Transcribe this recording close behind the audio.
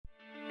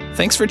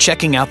Thanks for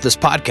checking out this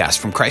podcast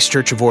from Christ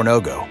Church of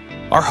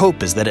Oronogo. Our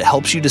hope is that it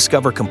helps you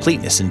discover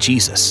completeness in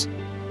Jesus.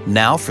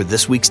 Now for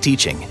this week's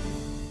teaching.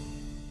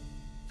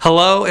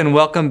 Hello and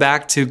welcome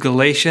back to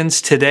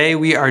Galatians. Today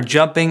we are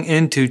jumping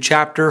into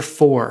chapter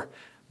 4.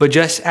 But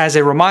just as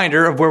a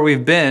reminder of where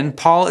we've been,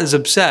 Paul is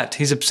upset.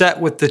 He's upset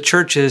with the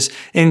churches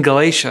in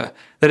Galatia,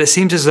 that it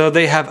seems as though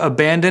they have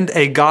abandoned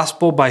a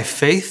gospel by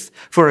faith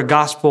for a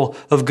gospel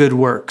of good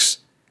works.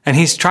 And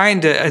he's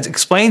trying to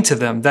explain to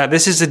them that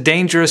this is a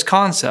dangerous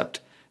concept.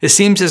 It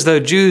seems as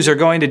though Jews are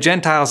going to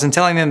Gentiles and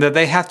telling them that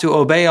they have to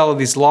obey all of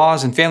these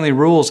laws and family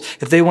rules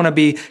if they want to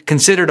be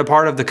considered a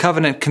part of the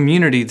covenant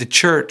community, the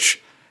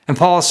church. And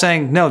Paul is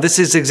saying, no, this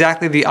is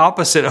exactly the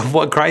opposite of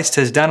what Christ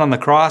has done on the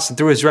cross and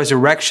through his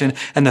resurrection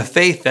and the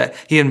faith that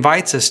he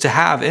invites us to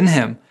have in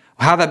him,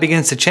 how that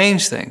begins to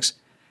change things.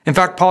 In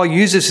fact, Paul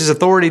uses his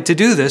authority to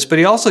do this, but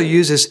he also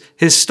uses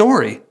his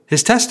story,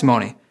 his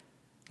testimony.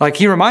 Like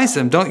he reminds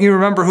them, don't you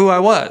remember who I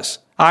was?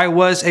 I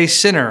was a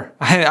sinner.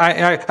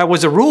 I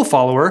was a rule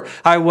follower.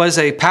 I was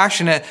a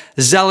passionate,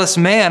 zealous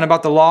man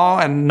about the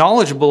law and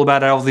knowledgeable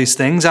about all these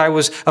things. I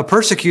was a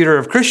persecutor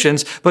of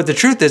Christians. But the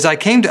truth is, I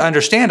came to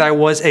understand I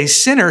was a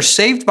sinner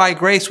saved by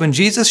grace when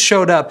Jesus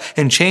showed up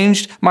and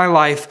changed my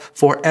life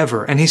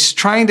forever. And he's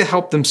trying to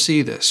help them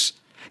see this.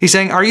 He's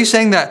saying, are you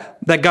saying that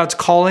God's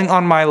calling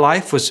on my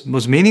life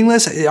was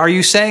meaningless? Are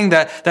you saying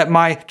that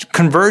my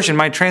conversion,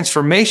 my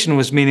transformation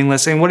was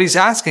meaningless? And what he's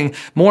asking,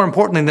 more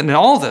importantly than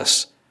all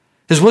this,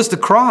 is was the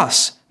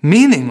cross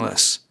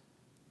meaningless?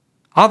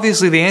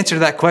 Obviously, the answer to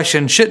that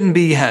question shouldn't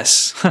be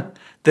yes.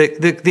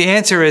 The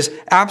answer is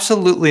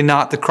absolutely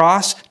not. The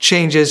cross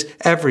changes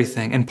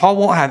everything. And Paul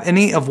won't have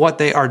any of what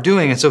they are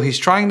doing. And so he's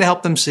trying to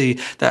help them see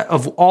that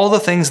of all the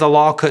things the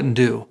law couldn't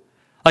do,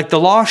 like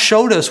the law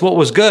showed us what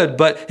was good,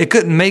 but it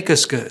couldn't make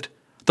us good.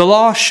 The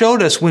law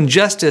showed us when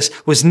justice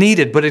was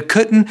needed, but it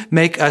couldn't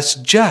make us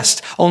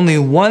just. Only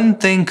one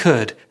thing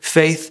could: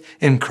 faith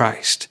in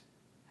Christ.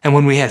 And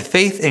when we had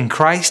faith in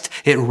Christ,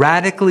 it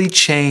radically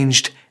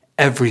changed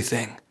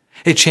everything.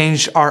 It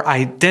changed our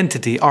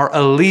identity, our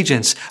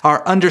allegiance,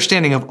 our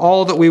understanding of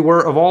all that we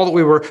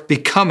were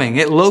becoming.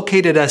 It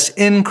located us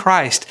in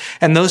Christ.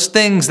 And those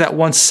things that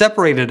once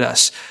separated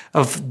us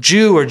of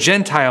Jew or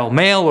Gentile,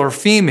 male or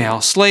female,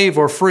 slave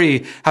or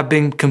free, have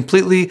been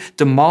completely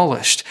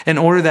demolished in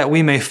order that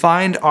we may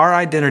find our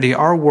identity,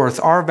 our worth,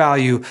 our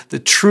value, the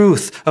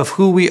truth of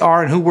who we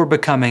are and who we're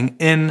becoming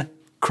in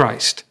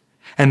Christ.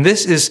 And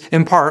this is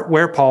in part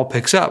where Paul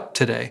picks up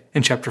today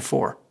in chapter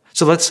 4.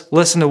 So let's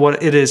listen to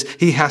what it is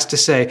he has to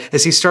say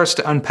as he starts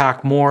to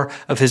unpack more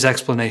of his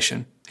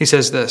explanation. He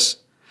says this: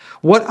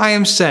 "What I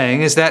am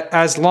saying is that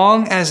as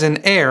long as an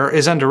heir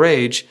is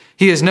underage,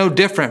 he is no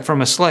different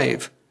from a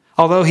slave,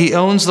 although he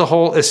owns the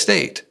whole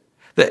estate.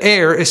 The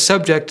heir is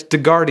subject to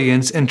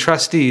guardians and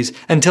trustees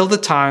until the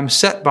time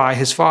set by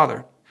his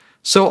father.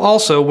 So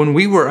also, when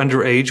we were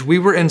underage, we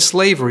were in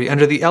slavery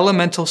under the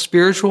elemental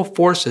spiritual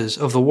forces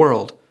of the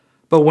world.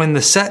 But when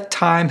the set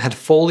time had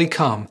fully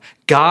come,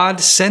 God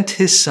sent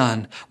his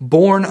Son,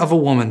 born of a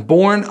woman,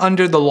 born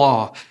under the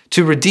law,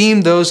 to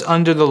redeem those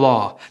under the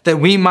law, that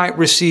we might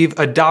receive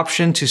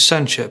adoption to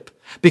sonship.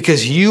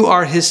 Because you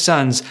are his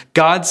sons,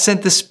 God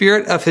sent the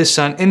Spirit of his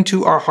Son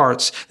into our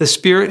hearts, the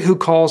Spirit who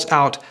calls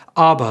out,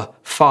 'Abba,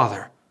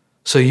 Father.'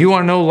 So you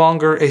are no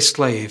longer a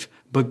slave,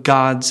 but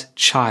God's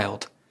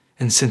child.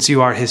 And since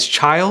you are his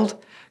child,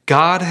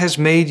 God has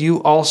made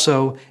you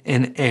also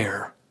an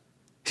heir."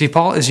 See,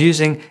 Paul is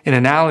using an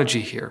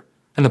analogy here.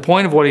 And the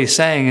point of what he's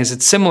saying is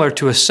it's similar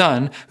to a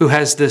son who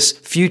has this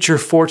future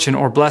fortune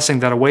or blessing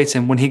that awaits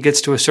him when he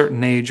gets to a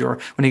certain age or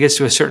when he gets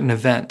to a certain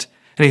event.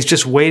 And he's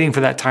just waiting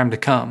for that time to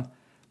come.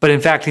 But in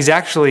fact, he's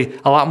actually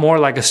a lot more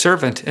like a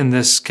servant in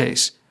this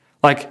case.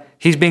 Like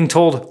he's being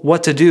told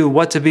what to do,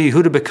 what to be,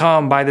 who to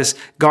become by this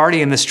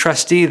guardian, this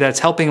trustee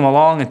that's helping him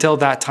along until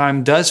that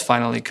time does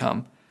finally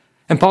come.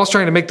 And Paul's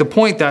trying to make the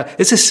point that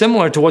this is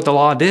similar to what the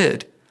law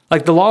did.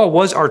 Like the law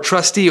was our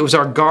trustee, it was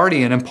our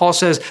guardian. And Paul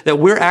says that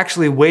we're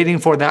actually waiting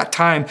for that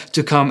time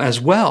to come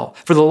as well,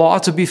 for the law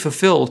to be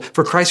fulfilled,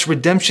 for Christ's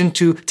redemption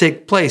to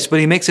take place. But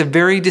he makes a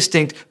very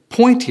distinct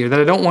point here that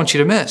I don't want you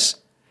to miss.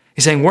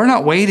 He's saying we're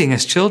not waiting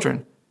as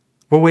children.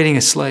 We're waiting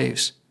as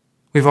slaves.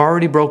 We've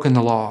already broken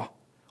the law.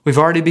 We've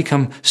already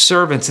become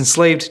servants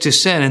enslaved to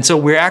sin. And so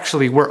we're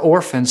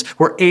orphans.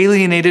 We're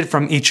alienated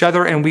from each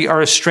other and we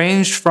are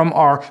estranged from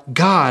our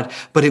God.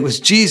 But it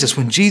was Jesus.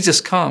 When Jesus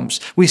comes,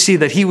 we see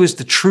that he was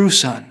the true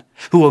son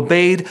who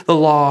obeyed the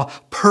law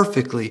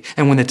perfectly.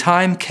 And when the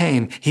time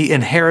came, he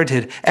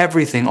inherited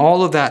everything,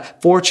 all of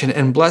that fortune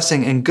and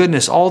blessing and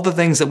goodness, all the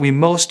things that we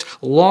most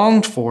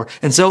longed for.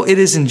 And so it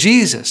is in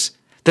Jesus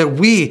that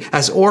we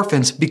as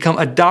orphans become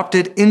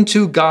adopted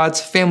into God's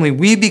family.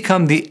 We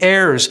become the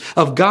heirs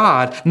of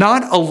God,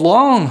 not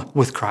along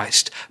with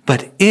Christ,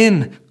 but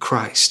in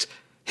Christ.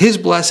 His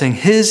blessing,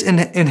 his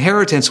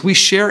inheritance, we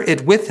share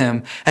it with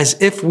him as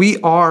if we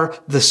are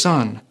the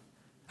son.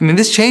 I mean,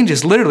 this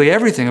changes literally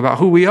everything about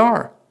who we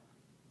are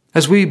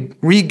as we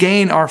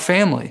regain our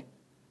family.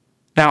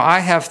 Now, I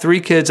have 3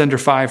 kids under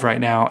 5 right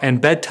now,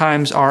 and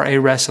bedtimes are a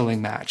wrestling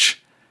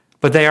match.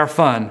 but they are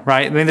fun,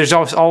 right? I mean, there's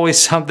always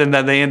something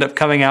that they end up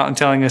coming out and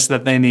telling us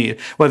that they need,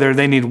 whether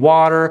they need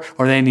water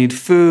or they need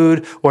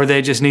food or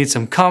they just need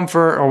some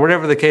comfort or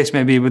whatever the case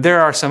may be. But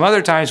there are some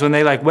other times when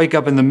they wake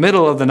up in the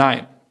middle of the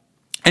night.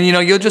 And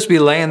you'll just be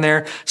laying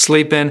there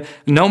sleeping.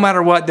 No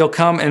matter what, they'll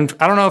come. And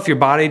I don't know if your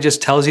body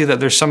just tells you that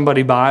there's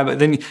somebody by, but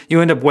then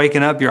you end up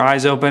waking up, your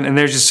eyes open, and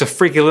there's just a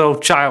freaky little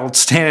child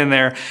standing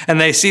there.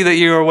 And they see that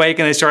you're awake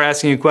and they start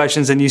asking you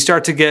questions and you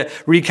start to get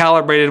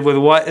recalibrated with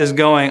what is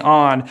going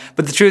on.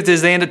 But the truth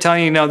is they end up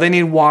telling you, no, they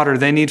need water,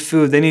 they need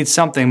food, they need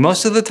something.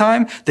 Most of the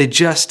time, they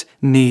just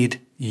need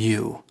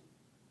you.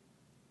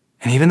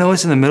 And even though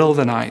it's in the middle of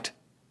the night,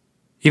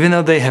 even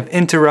though they have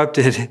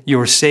interrupted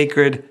your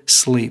sacred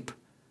sleep,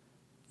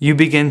 you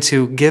begin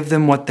to give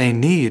them what they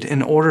need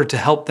in order to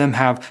help them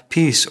have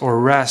peace or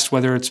rest,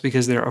 whether it's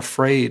because they're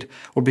afraid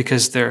or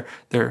because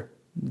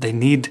they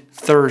need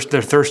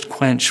their thirst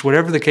quenched,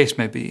 whatever the case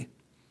may be.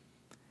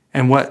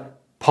 And what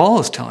Paul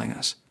is telling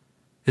us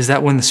is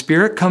that when the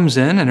Spirit comes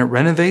in and it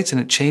renovates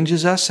and it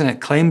changes us and it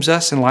claims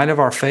us in light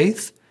of our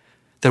faith,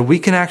 that we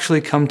can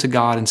actually come to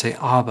God and say,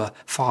 Abba,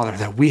 Father,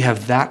 that we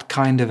have that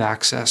kind of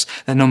access,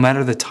 that no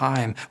matter the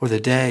time or the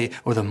day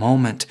or the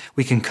moment,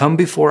 we can come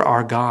before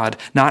our God,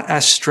 not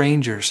as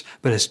strangers,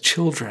 but as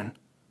children,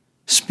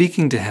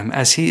 speaking to Him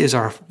as He is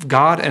our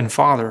God and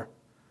Father.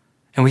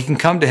 And we can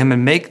come to Him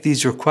and make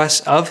these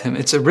requests of Him.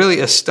 It's really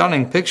a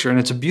stunning picture, and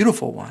it's a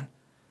beautiful one,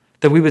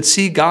 that we would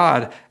see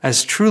God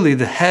as truly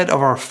the head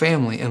of our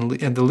family and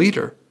the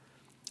leader.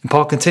 And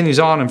Paul continues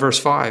on in verse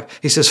 5.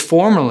 He says,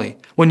 formerly,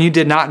 when you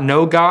did not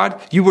know God,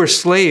 you were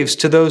slaves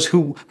to those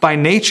who by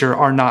nature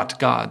are not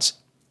gods.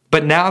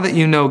 But now that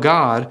you know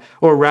God,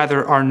 or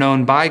rather are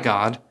known by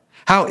God,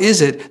 how is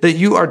it that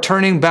you are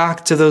turning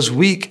back to those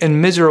weak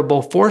and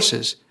miserable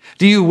forces?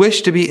 Do you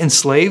wish to be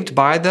enslaved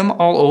by them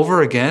all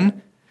over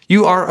again?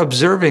 You are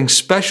observing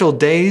special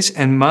days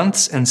and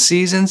months and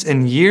seasons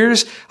and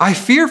years. I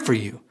fear for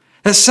you,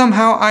 that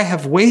somehow I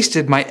have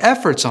wasted my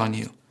efforts on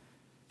you.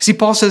 See,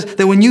 Paul says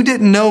that when you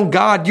didn't know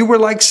God, you were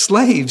like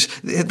slaves.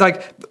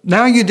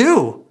 Now you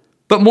do.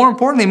 But more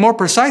importantly, more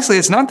precisely,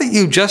 it's not that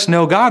you just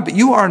know God, but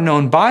you are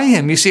known by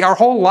Him. You see, our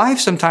whole life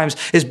sometimes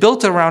is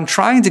built around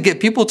trying to get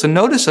people to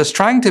notice us,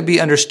 trying to be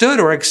understood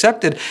or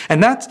accepted.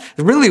 And that's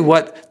really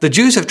what the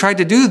Jews have tried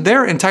to do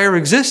their entire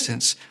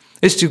existence,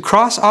 is to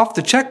cross off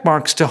the check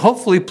marks to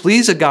hopefully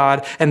please a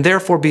God and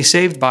therefore be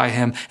saved by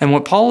Him. And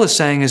what Paul is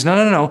saying is,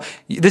 no.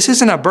 This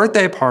isn't a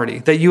birthday party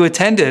that you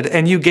attended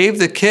and you gave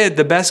the kid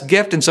the best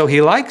gift and so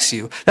he likes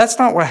you. That's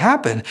not what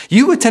happened.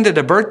 You attended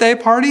a birthday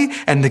party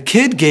and the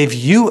kid gave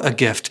you a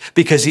gift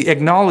because he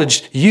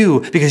acknowledged you,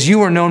 because you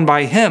were known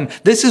by Him.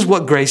 This is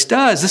what grace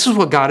does. This is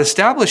what God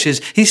establishes.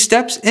 He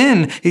steps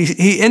in.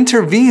 He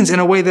intervenes in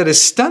a way that is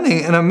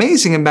stunning and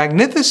amazing and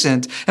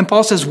magnificent. And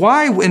Paul says,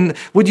 why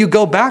would you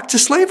go back to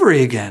slavery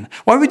again?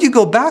 Why would you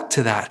go back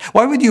to that?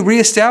 Why would you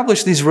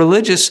reestablish these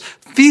religious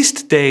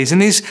feast days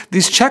and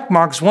these check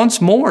marks once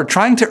more,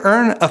 trying to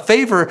earn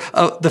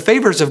the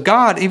favors of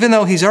God, even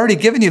though He's already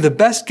given you the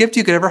best gift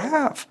you could ever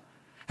have?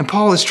 And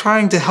Paul is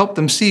trying to help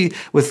them see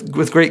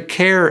with great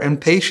care and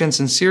patience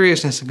and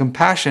seriousness and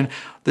compassion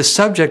the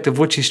subject of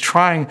which he's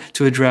trying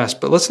to address.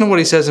 But listen to what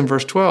he says in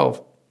verse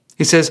 12.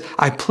 He says,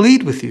 I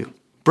plead with you,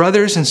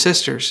 brothers and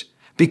sisters,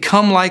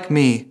 become like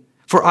me,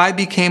 for I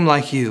became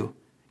like you.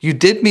 You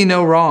did me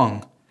no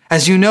wrong.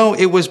 As you know,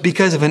 it was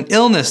because of an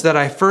illness that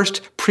I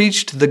first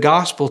preached the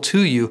gospel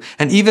to you.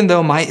 And even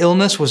though my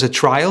illness was a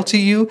trial to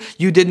you,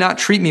 you did not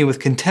treat me with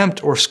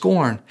contempt or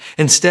scorn.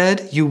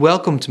 Instead, you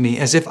welcomed me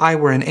as if I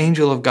were an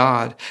angel of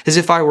God, as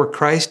if I were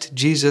Christ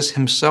Jesus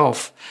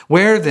Himself.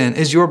 Where then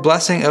is your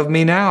blessing of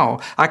me now?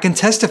 I can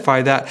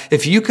testify that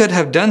if you could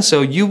have done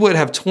so, you would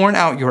have torn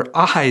out your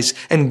eyes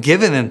and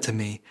given them to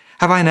me.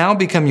 Have I now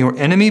become your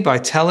enemy by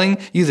telling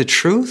you the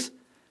truth?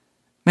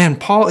 Man,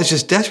 Paul is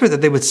just desperate that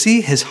they would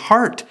see his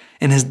heart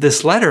in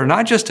this letter,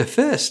 not just a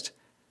fist.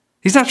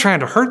 He's not trying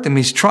to hurt them.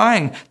 He's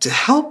trying to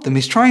help them.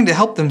 He's trying to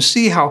help them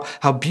see how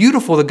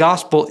beautiful the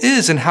gospel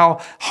is and how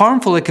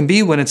harmful it can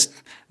be when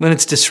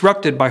it's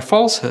disrupted by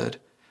falsehood.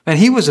 And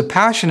he was a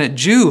passionate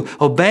Jew,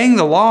 obeying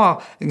the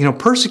law,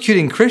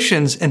 persecuting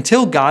Christians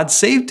until God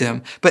saved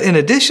him. But in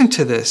addition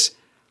to this,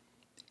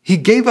 he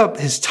gave up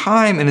his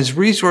time and his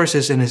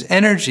resources and his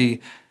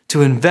energy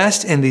to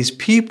invest in these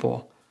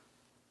people.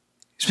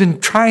 He's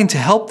been trying to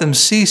help them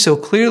see so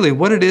clearly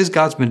what it is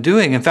God's been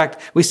doing. In fact,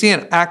 we see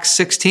in Acts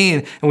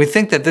 16, and we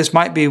think that this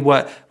might be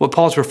what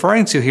Paul's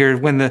referring to here,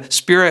 when the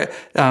Spirit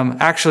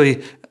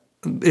actually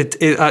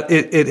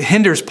it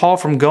hinders Paul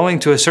from going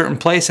to a certain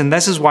place, and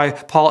this is why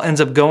Paul ends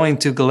up going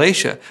to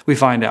Galatia, we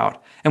find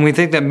out. And we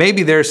think that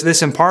maybe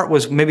this in part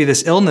was maybe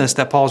this illness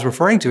that Paul's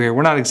referring to here.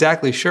 We're not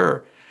exactly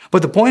sure.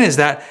 But the point is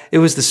that it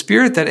was the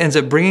Spirit that ends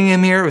up bringing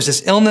him here. It was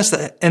this illness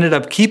that ended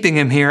up keeping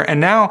him here.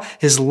 And now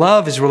his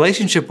love, his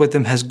relationship with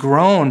him has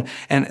grown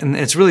and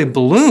it's really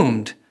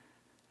bloomed.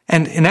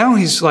 And now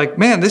he's like,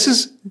 man, this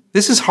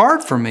is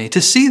hard for me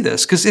to see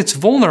this because it's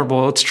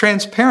vulnerable. It's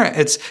transparent.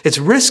 It's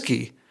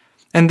risky.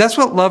 And that's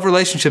what love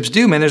relationships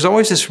do, man. There's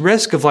always this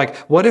risk of like,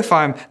 what if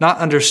I'm not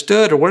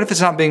understood? Or what if it's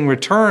not being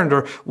returned?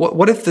 Or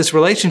what if this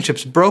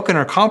relationship's broken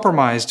or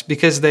compromised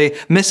because they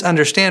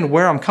misunderstand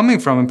where I'm coming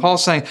from? And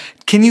Paul's saying,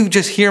 can you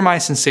just hear my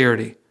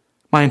sincerity,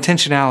 my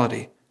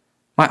intentionality,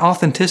 my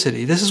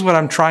authenticity? This is what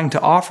I'm trying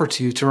to offer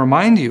to you, to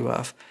remind you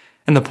of.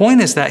 And the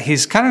point is that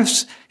he's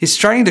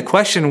trying to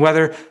question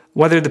whether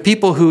the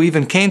people who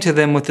even came to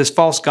them with this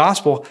false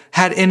gospel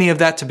had any of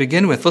that to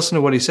begin with. Listen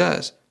to what he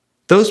says.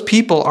 Those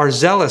people are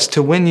zealous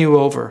to win you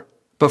over,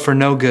 but for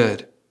no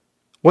good.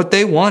 What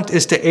they want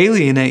is to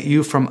alienate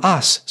you from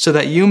us so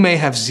that you may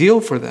have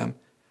zeal for them.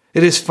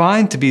 It is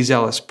fine to be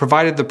zealous,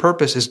 provided the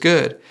purpose is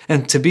good,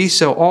 and to be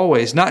so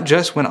always, not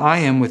just when I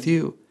am with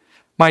you.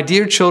 My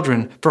dear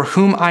children, for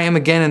whom I am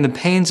again in the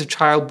pains of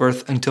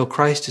childbirth until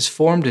Christ is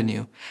formed in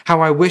you,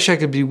 how I wish I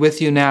could be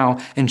with you now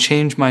and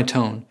change my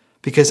tone,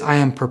 because I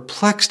am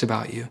perplexed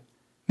about you.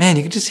 Man,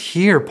 you can just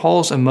hear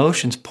Paul's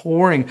emotions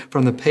pouring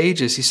from the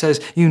pages. He says,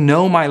 you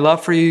know my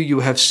love for you. You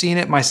have seen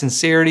it, my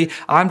sincerity.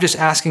 I'm just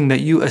asking that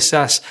you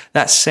assess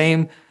those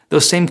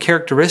same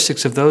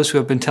characteristics of those who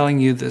have been telling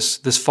you this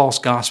false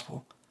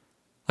gospel.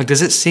 Like,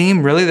 does it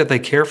seem really that they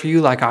care for you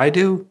like I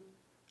do?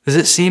 Does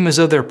it seem as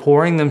though they're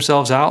pouring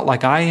themselves out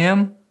like I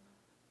am?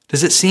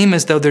 Does it seem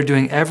as though they're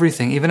doing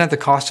everything, even at the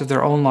cost of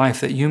their own life,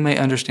 that you may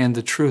understand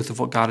the truth of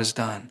what God has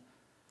done?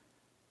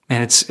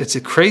 And it's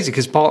crazy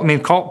because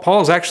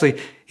Paul is actually,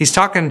 he's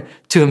talking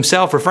to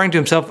himself, referring to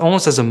himself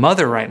almost as a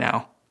mother right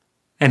now.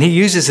 And he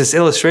uses this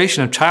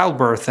illustration of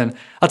childbirth. And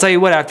I'll tell you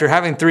what, after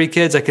having 3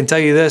 kids, I can tell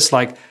you this,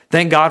 like,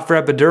 thank God for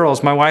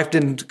epidurals. My wife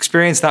didn't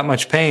experience that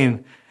much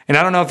pain. And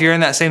I don't know if you're in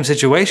that same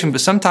situation,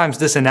 but sometimes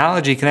this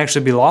analogy can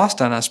actually be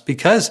lost on us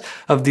because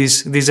of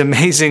these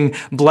amazing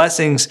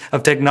blessings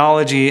of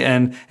technology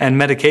and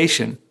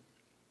medication.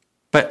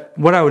 But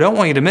what I don't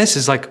want you to miss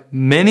is like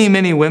many,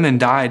 many women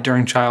died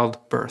during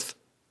childbirth.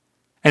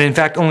 And in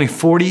fact, only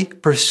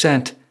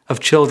 40% of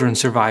children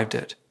survived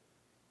it.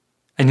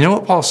 And you know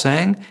what Paul's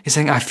saying? He's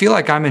saying, I feel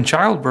like I'm in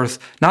childbirth.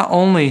 Not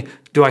only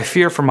do I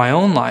fear for my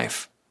own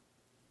life,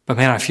 but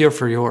man, I fear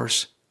for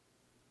yours.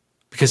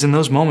 Because in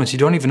those moments, you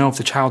don't even know if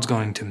the child's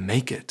going to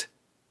make it.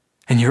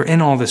 And you're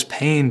in all this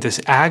pain, this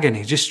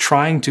agony, just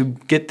trying to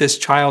get this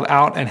child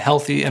out and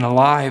healthy and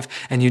alive.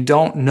 And you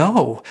don't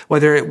know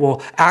whether it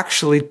will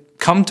actually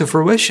come to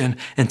fruition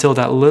until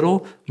that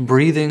little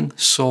breathing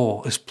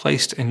soul is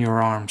placed in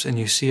your arms and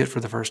you see it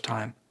for the first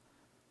time.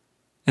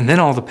 And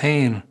then all the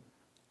pain,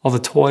 all the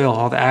toil,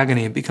 all the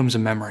agony, it becomes a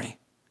memory.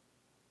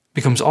 It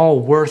becomes all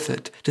worth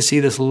it to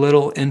see this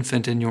little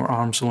infant in your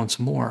arms once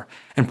more.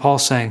 And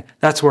Paul's saying,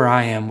 that's where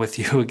I am with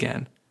you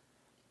again.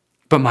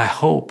 But my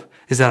hope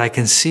is that I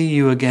can see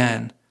you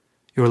again,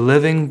 your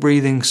living,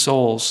 breathing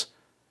souls,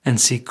 and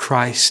see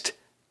Christ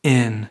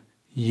in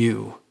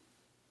you.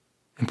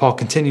 And Paul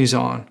continues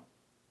on.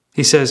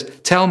 He says,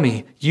 tell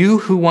me, you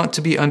who want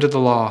to be under the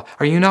law,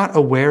 are you not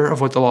aware of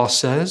what the law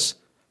says?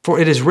 For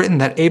it is written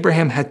that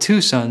Abraham had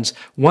 2 sons,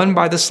 one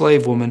by the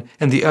slave woman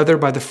and the other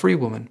by the free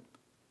woman.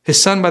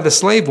 His son by the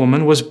slave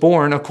woman was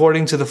born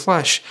according to the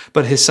flesh,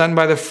 but his son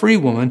by the free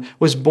woman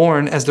was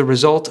born as the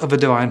result of a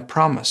divine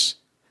promise.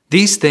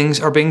 These things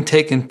are being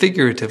taken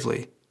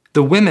figuratively.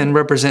 The women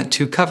represent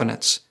 2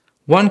 covenants.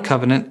 One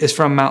covenant is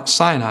from Mount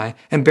Sinai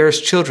and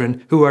bears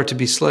children who are to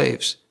be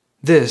slaves.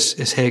 This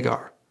is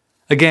Hagar.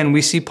 Again,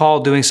 we see Paul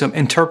doing some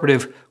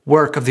interpretive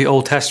work of the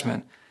Old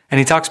Testament. And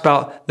he talks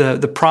about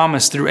the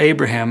promise through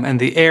Abraham and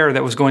the heir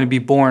that was going to be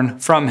born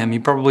from him.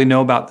 You probably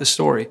know about this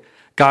story.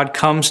 God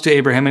comes to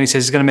Abraham and he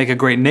says he's going to make a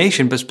great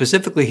nation, but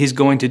specifically he's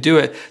going to do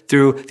it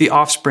through the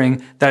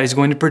offspring that he's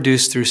going to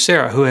produce through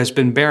Sarah, who has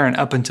been barren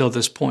up until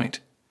this point.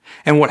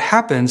 And what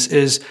happens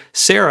is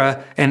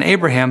Sarah and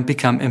Abraham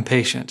become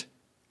impatient.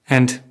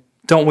 And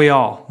don't we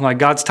all? Like,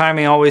 God's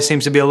timing always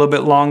seems to be a little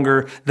bit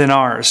longer than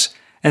ours.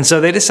 And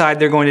so they decide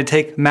they're going to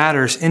take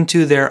matters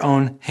into their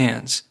own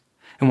hands.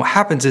 And what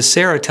happens is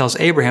Sarah tells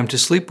Abraham to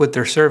sleep with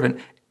their servant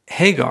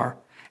Hagar,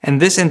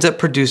 and this ends up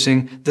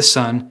producing the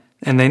son,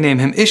 and they name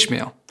him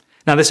Ishmael.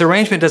 Now, this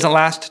arrangement doesn't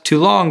last too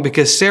long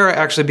because Sarah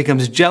actually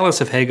becomes jealous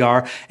of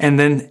Hagar, and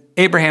then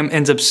Abraham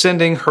ends up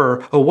sending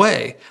her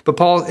away. But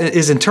Paul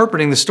is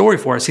interpreting the story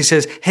for us. He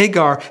says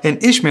Hagar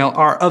and Ishmael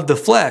are of the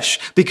flesh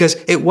because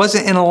it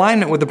wasn't in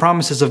alignment with the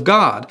promises of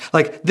God.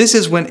 Like, this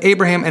is when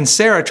Abraham and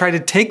Sarah try to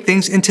take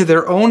things into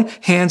their own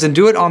hands and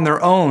do it on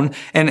their own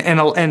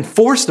and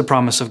force the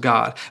promise of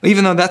God,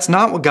 even though that's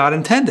not what God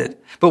intended.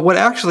 But what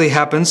actually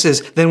happens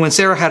is then when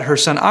Sarah had her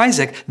son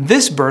Isaac,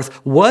 this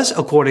birth was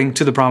according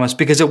to the promise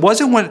because it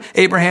wasn't what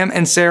Abraham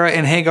and Sarah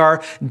and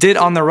Hagar did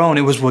on their own.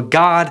 It was what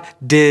God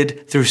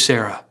did through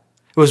Sarah.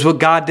 It was what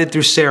God did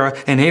through Sarah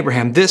and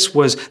Abraham. This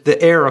was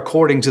the heir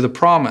according to the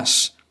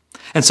promise.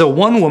 And so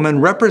one woman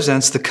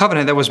represents the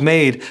covenant that was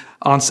made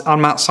on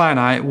Mount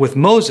Sinai with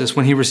Moses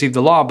when he received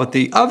the law, but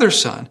the other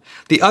son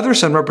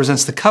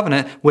represents the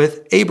covenant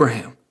with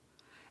Abraham.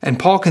 And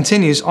Paul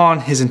continues on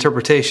his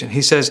interpretation.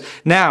 He says,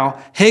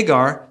 now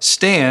Hagar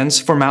stands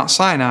for Mount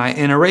Sinai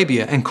in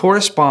Arabia and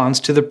corresponds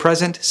to the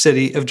present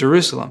city of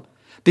Jerusalem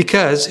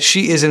because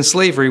she is in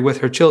slavery with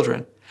her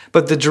children.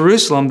 But the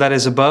Jerusalem that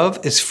is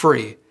above is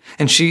free,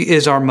 and she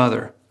is our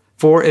mother.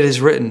 For it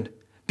is written,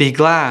 Be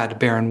glad,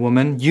 barren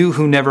woman, you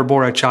who never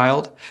bore a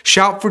child.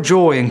 Shout for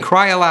joy and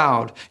cry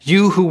aloud,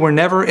 you who were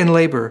never in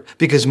labor,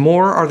 because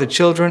more are the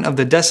children of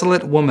the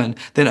desolate woman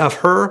than of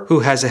her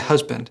who has a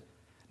husband.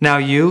 Now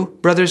you,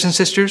 brothers and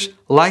sisters,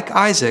 like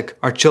Isaac,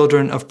 are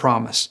children of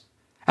promise.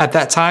 At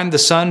that time the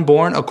son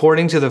born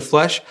according to the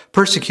flesh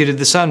persecuted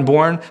the son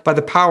born by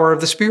the power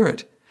of the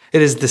Spirit.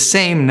 It is the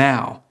same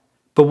now.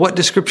 But what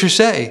does Scripture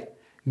say?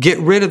 Get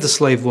rid of the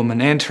slave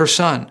woman and her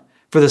son,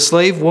 for the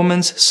slave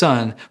woman's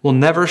son will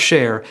never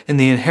share in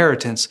the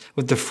inheritance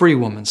with the free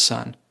woman's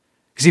son.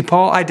 You see,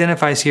 Paul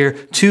identifies here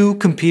two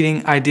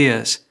competing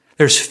ideas.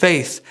 There's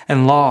faith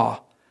and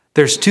law.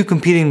 There's two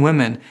competing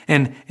women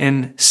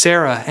in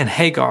Sarah and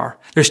Hagar.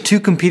 There's two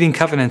competing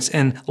covenants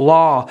in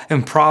law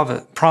and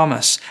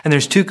promise. And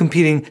there's two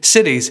competing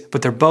cities,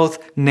 but they're both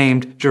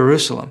named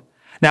Jerusalem.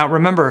 Now,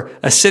 remember,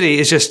 a city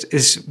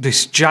is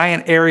this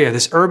giant area,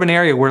 this urban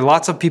area where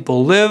lots of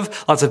people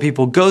live, lots of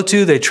people go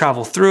to, they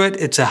travel through it.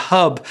 It's a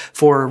hub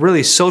for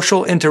really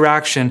social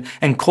interaction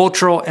and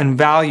cultural and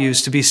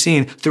values to be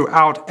seen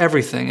throughout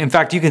everything. In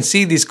fact, you can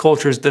see these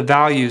cultures, the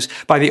values,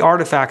 by the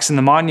artifacts and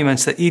the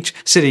monuments that each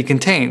city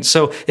contains.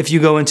 So if you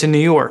go into New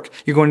York,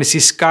 you're going to see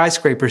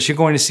skyscrapers, you're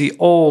going to see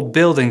old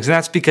buildings, and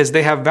that's because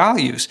they have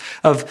values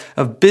of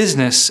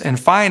business and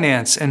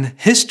finance and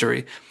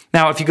history.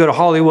 Now, if you go to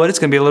Hollywood, it's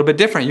going to be a little bit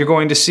different. You're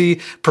going to see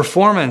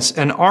performance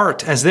and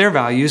art as their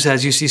values,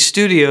 as you see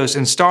studios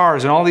and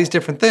stars and all these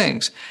different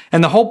things.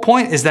 And the whole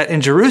point is that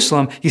in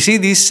Jerusalem, you see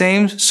these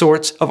same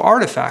sorts of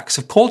artifacts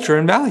of culture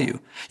and value.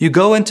 You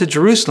go into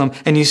Jerusalem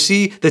and you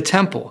see the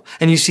temple,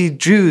 and you see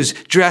Jews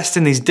dressed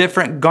in these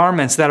different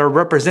garments that are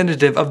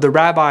representative of the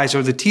rabbis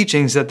or the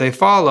teachings that they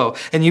follow.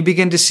 And you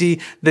begin to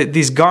see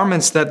these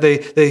garments that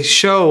they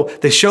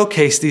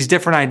showcase these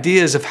different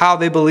ideas of how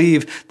they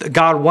believe that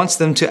God wants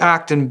them to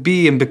act and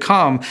be and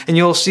become. And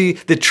you'll see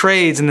the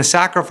trades and the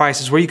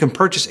sacrifices where you can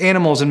purchase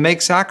animals and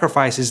make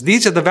sacrifices.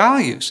 These are the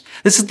values.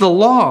 This is the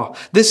law.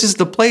 This is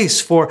the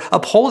place for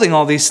upholding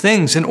all these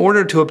things in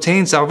order to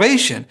obtain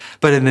salvation.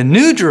 But in the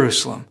New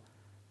Jerusalem,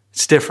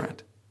 it's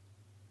different.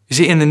 You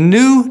see, in the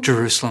New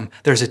Jerusalem,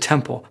 there's a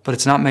temple, but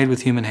it's not made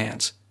with human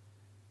hands.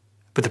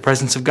 But the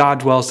presence of God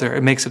dwells there.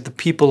 It makes up the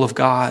people of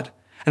God.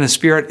 And the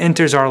Spirit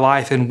enters our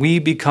life, and we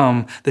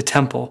become the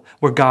temple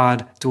where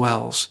God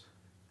dwells.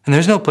 And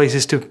there's no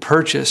places to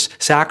purchase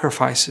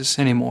sacrifices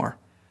anymore,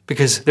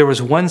 because there was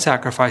one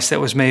sacrifice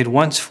that was made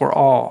once for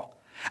all.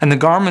 And the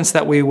garments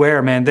that we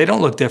wear, man, they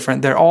don't look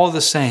different. They're all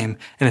the same,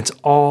 and it's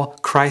all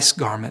Christ's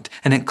garment,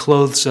 and it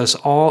clothes us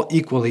all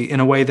equally in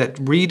a way that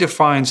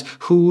redefines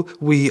who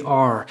we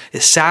are.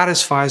 It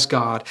satisfies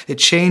God. It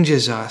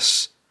changes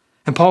us.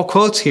 And Paul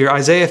quotes here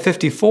Isaiah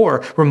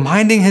 54,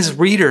 reminding his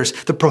readers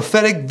the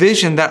prophetic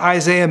vision that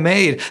Isaiah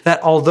made,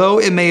 that although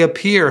it may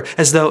appear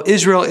as though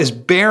Israel is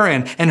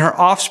barren and her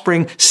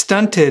offspring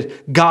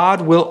stunted,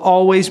 God will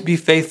always be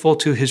faithful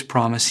to his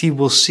promise. He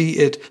will see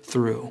it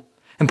through.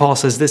 And Paul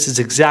says this is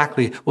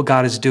exactly what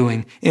God is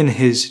doing in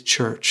his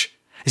church.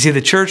 You see,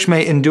 the church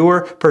may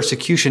endure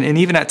persecution, and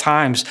even at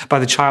times by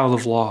the child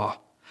of law.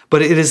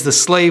 But it is the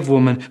slave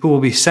woman who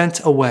will be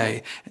sent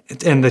away,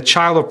 and the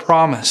child of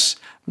promise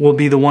will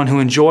be the one who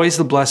enjoys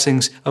the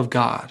blessings of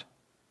God.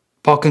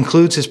 Paul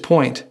concludes his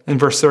point in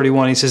verse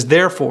 31. He says,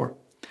 Therefore,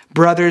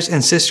 brothers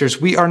and sisters,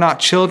 we are not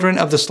children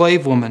of the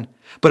slave woman,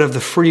 but of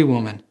the free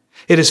woman.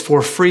 It is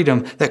for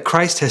freedom that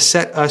Christ has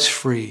set us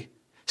free.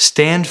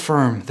 Stand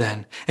firm,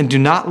 then, and do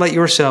not let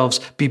yourselves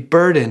be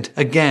burdened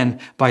again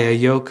by a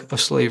yoke of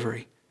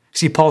slavery.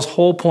 See, Paul's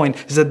whole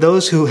point is that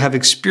those who have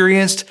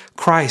experienced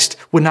Christ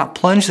would not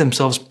plunge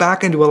themselves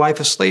back into a life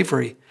of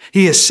slavery.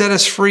 He has set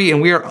us free,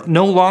 and we are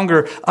no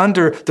longer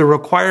under the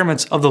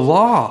requirements of the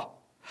law.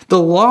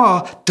 The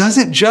law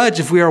doesn't judge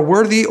if we are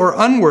worthy or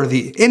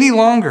unworthy any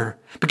longer,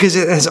 because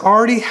it has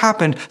already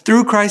happened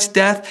through Christ's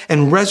death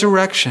and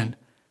resurrection.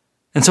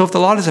 And so if the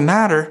law doesn't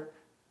matter,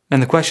 then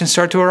the questions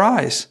start to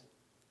arise.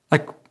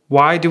 Like,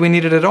 why do we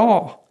need it at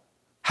all?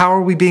 How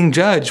are we being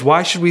judged?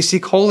 Why should we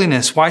seek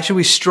holiness? Why should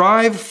we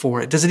strive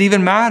for it? Does it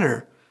even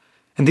matter?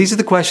 And these are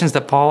the questions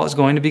that Paul is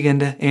going to begin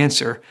to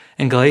answer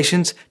in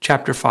Galatians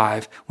chapter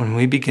 5 when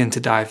we begin to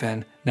dive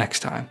in next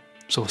time.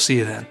 So we'll see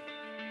you then.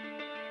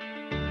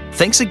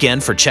 Thanks again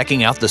for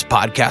checking out this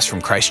podcast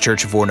from Christ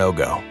Church of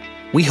Oronogo.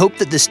 We hope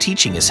that this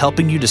teaching is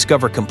helping you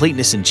discover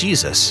completeness in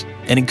Jesus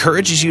and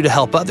encourages you to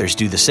help others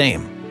do the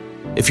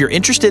same. If you're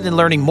interested in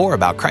learning more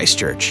about Christ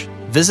Church,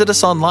 visit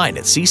us online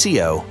at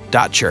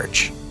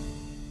cco.church.